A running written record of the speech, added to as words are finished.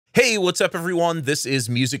Hey, what's up everyone? This is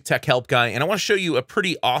Music Tech Help Guy, and I want to show you a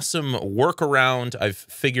pretty awesome workaround I've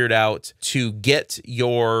figured out to get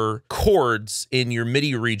your chords in your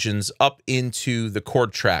MIDI regions up into the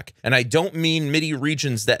chord track. And I don't mean MIDI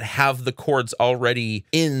regions that have the chords already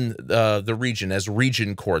in the region as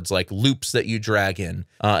region chords, like loops that you drag in.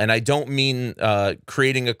 And I don't mean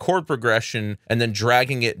creating a chord progression and then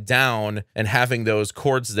dragging it down and having those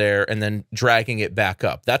chords there and then dragging it back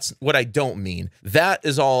up. That's what I don't mean. That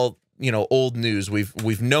is all old news.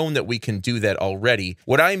 We've known that we can do that already.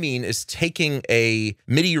 What I mean is taking a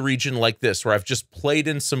MIDI region like this, where I've just played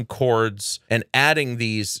in some chords and adding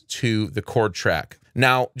these to the chord track.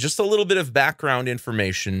 Now, just a little bit of background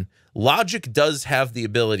information. Logic does have the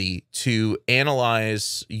ability to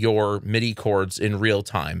analyze your MIDI chords in real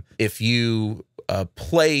time. If you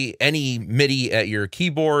play any MIDI at your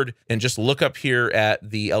keyboard and just look up here at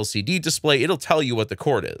the LCD display, it'll tell you what the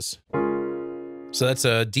chord is. So that's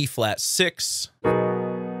a D flat 6.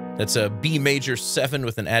 That's a B major 7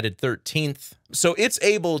 with an added 13th. So it's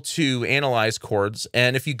able to analyze chords,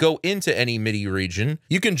 and if you go into any MIDI region,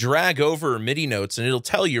 you can drag over MIDI notes and it'll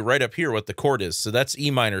tell you right up here what the chord is. So that's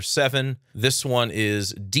E minor 7. This one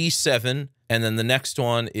is D7. And then the next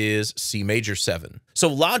one is C major 7. So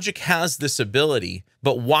Logic has this ability,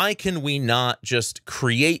 but why can we not just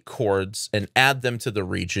create chords and add them to the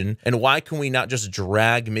region? And why can we not just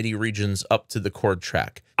drag MIDI regions up to the chord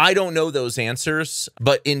track? I don't know those answers,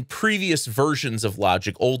 but in previous versions of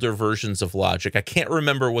Logic, older versions of Logic, I can't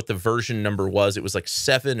remember what the version number was. It was like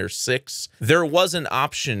 7 or 6. There was an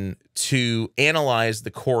option to analyze the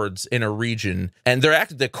chords in a region, and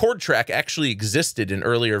the chord track actually existed in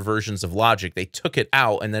earlier versions of Logic. They took it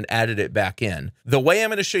out and then added it back in. The way I'm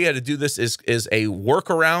going to show you how to do this is a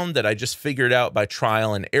workaround that I just figured out by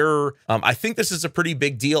trial and error. I think this is a pretty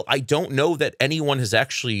big deal. I don't know that anyone has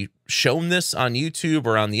actually shown this on YouTube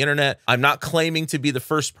or on the internet. I'm not claiming to be the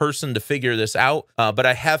first person to figure this out, but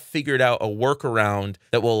I have figured out a workaround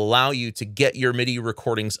that will allow you to get your MIDI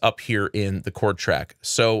recordings up here in the chord track.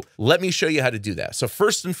 So let me show you how to do that. So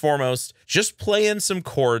first and foremost, just play in some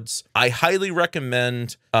chords. I highly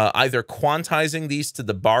recommend either quantizing these to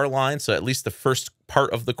the bar line, so at least the first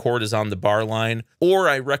part of the chord is on the bar line, or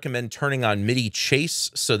I recommend turning on MIDI chase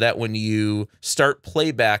so that when you start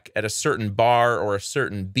playback at a certain bar or a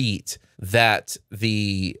certain beat, that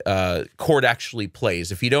the chord actually plays.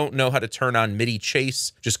 If you don't know how to turn on MIDI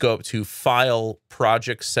chase, just go up to File,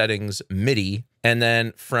 Project Settings, MIDI, and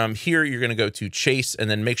then from here you're going to go to Chase, and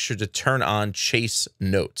then make sure to turn on Chase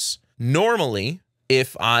Notes. Normally,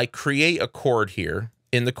 if I create a chord here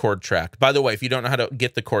in the chord track. By the way, if you don't know how to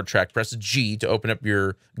get the chord track, press G to open up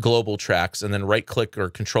your global tracks, and then right click or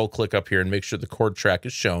control click up here and make sure the chord track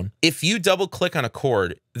is shown. If you double click on a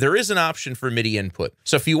chord, there is an option for MIDI input.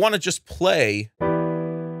 So if you want to just play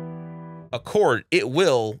a chord, it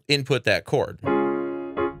will input that chord.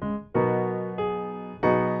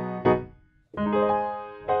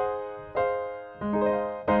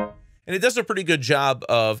 And it does a pretty good job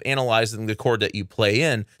of analyzing the chord that you play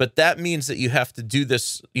in, but that means that you have to do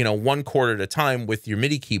this, one chord at a time with your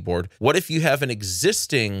MIDI keyboard. What if you have an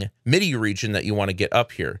existing MIDI region that you want to get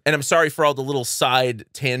up here? And I'm sorry for all the little side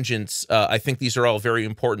tangents. I think these are all very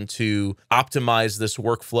important to optimize this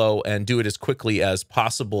workflow and do it as quickly as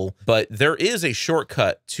possible. But there is a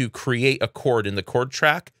shortcut to create a chord in the chord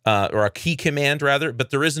track, or a key command rather, but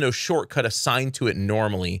there is no shortcut assigned to it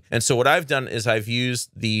normally. And so what I've done is I've used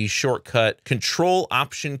the shortcut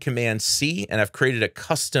Control-Option-Command-C, and I've created a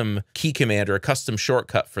custom key command or a custom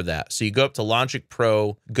shortcut for that. So you go up to Logic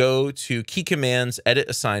Pro, go to Key Commands, Edit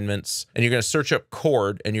Assignments, and you're going to search up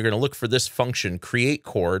chord, and you're going to look for this function, Create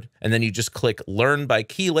Chord, and then you just click Learn by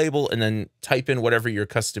Key Label, and then type in whatever your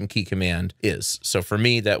custom key command is. So for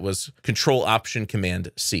me, that was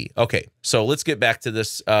Control-Option-Command-C. Okay, so let's get back to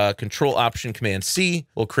this Control-Option-Command-C.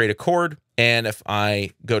 We'll create a chord. And if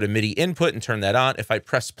I go to MIDI input and turn that on, if I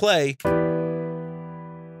press play,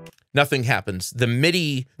 nothing happens. The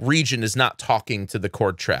MIDI region is not talking to the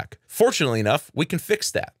chord track. Fortunately enough, we can fix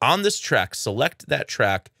that. On this track, select that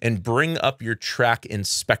track and bring up your track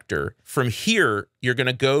inspector. From here, you're going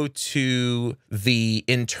to go to the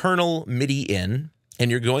internal MIDI in, and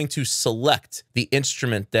you're going to select the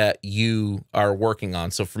instrument that you are working on.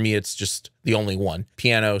 So for me, it's just the only one,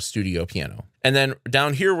 piano, studio piano. And then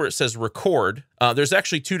down here where it says record, there's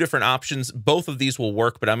actually two different options. Both of these will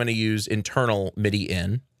work, but I'm going to use internal MIDI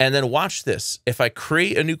in. And then watch this. If I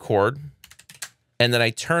create a new chord and then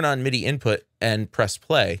I turn on MIDI input and press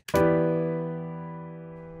play,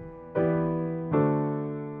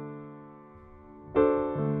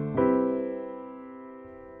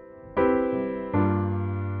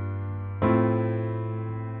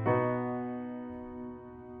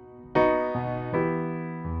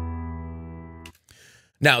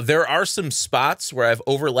 Now, there are some spots where I have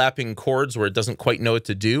overlapping chords where it doesn't quite know what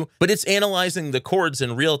to do, but it's analyzing the chords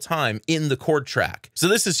in real time in the chord track. So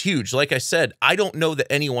this is huge. Like I said, I don't know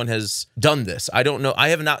that anyone has done this. I don't know. I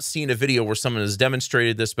have not seen a video where someone has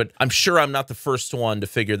demonstrated this, but I'm sure I'm not the first one to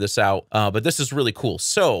figure this out. But this is really cool.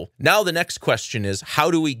 So now the next question is,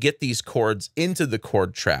 how do we get these chords into the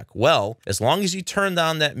chord track? Well, as long as you turned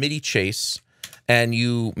on that MIDI chase and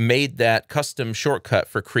you made that custom shortcut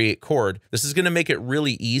for create chord, this is going to make it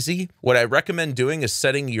really easy. What I recommend doing is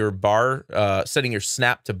setting your bar, setting your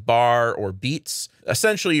snap to bar or beats.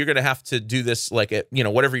 Essentially, you're going to have to do this like at,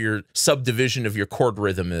 whatever your subdivision of your chord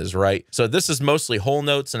rhythm is, right? So this is mostly whole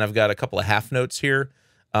notes, and I've got a couple of half notes here.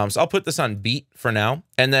 So I'll put this on beat for now.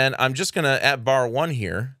 And then I'm just going to, at bar 1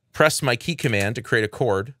 here, press my key command to create a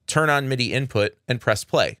chord, turn on MIDI input, and press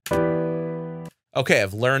play. Okay,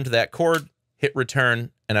 I've learned that chord. Hit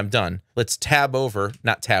return, and I'm done. Let's tab over,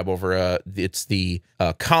 not tab over, it's the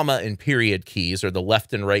comma and period keys, or the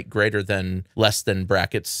left and right greater than, less than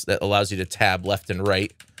brackets that allows you to tab left and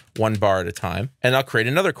right one bar at a time. And I'll create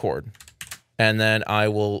another chord. And then I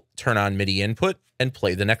will turn on MIDI input and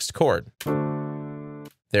play the next chord.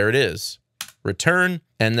 There it is. Return,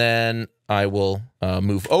 and then I will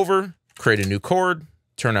move over, create a new chord,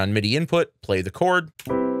 turn on MIDI input, play the chord.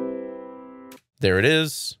 There it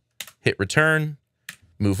is. Hit return,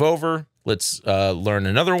 move over. Let's learn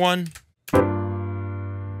another one.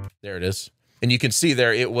 There it is. And you can see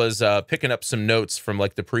there it was picking up some notes from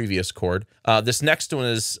like the previous chord. This next one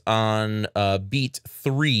is on beat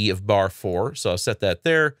 3 of bar 4. So I'll set that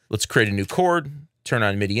there. Let's create a new chord, turn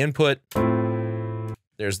on MIDI input.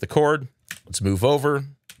 There's the chord. Let's move over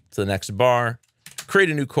to the next bar, create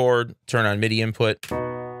a new chord, turn on MIDI input,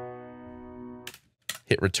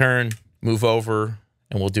 hit return, move over,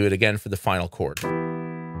 and we'll do it again for the final chord.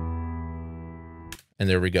 And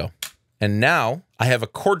there we go. And now I have a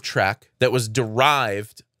chord track that was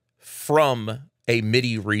derived from a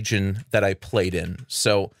MIDI region that I played in.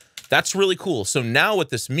 So that's really cool. So now what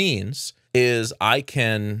this means is I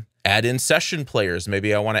can add in session players.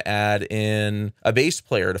 Maybe I want to add in a bass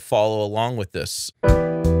player to follow along with this.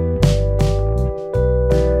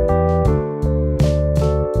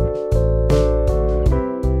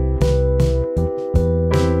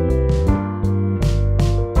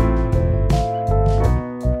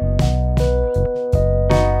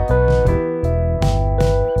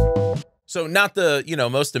 So not the,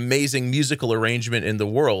 most amazing musical arrangement in the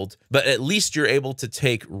world, but at least you're able to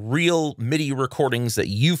take real MIDI recordings that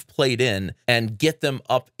you've played in and get them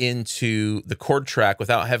up into the chord track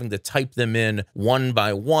without having to type them in one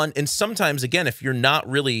by one. And sometimes, again, if you're not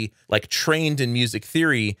really like trained in music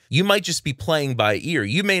theory, you might just be playing by ear.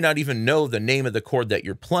 You may not even know the name of the chord that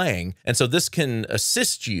you're playing. And so this can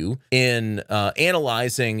assist you in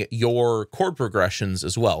analyzing your chord progressions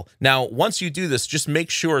as well. Now, once you do this, just make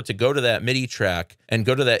sure to go to that MIDI track and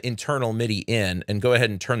go to that internal MIDI in and go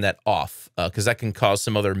ahead and turn that off because that can cause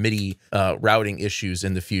some other MIDI routing issues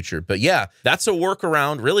in the future. But yeah, that's a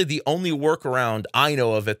workaround, really the only workaround I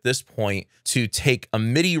know of at this point to take a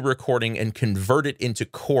MIDI recording and convert it into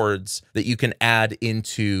chords that you can add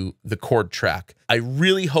into the chord track. I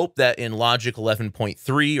really hope that in Logic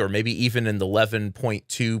 11.3 or maybe even in the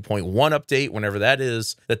 11.2.1 update, whenever that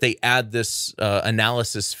is, that they add this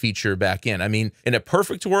analysis feature back in. I mean, in a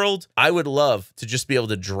perfect world, I would love to just be able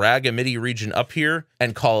to drag a MIDI region up here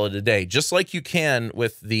and call it a day, just like you can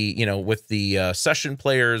with the session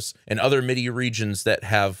players and other MIDI regions that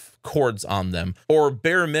have chords on them, or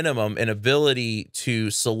bare minimum an ability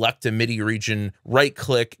to select a MIDI region, right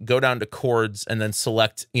click, go down to chords, and then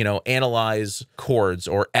select, analyze chords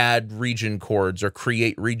or add region chords or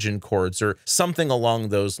create region chords or something along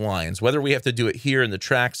those lines. Whether we have to do it here in the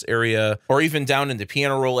tracks area or even down in the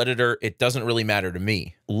piano roll editor, it doesn't really matter to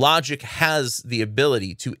me. Logic has the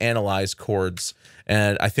ability to analyze chords,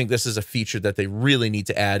 and I think this is a feature that they really need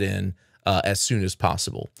to add in as soon as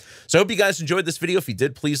possible. So I hope you guys enjoyed this video. If you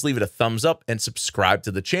did, please leave it a thumbs up and subscribe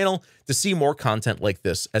to the channel to see more content like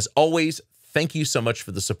this. As always, thank you so much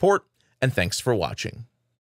for the support, and thanks for watching.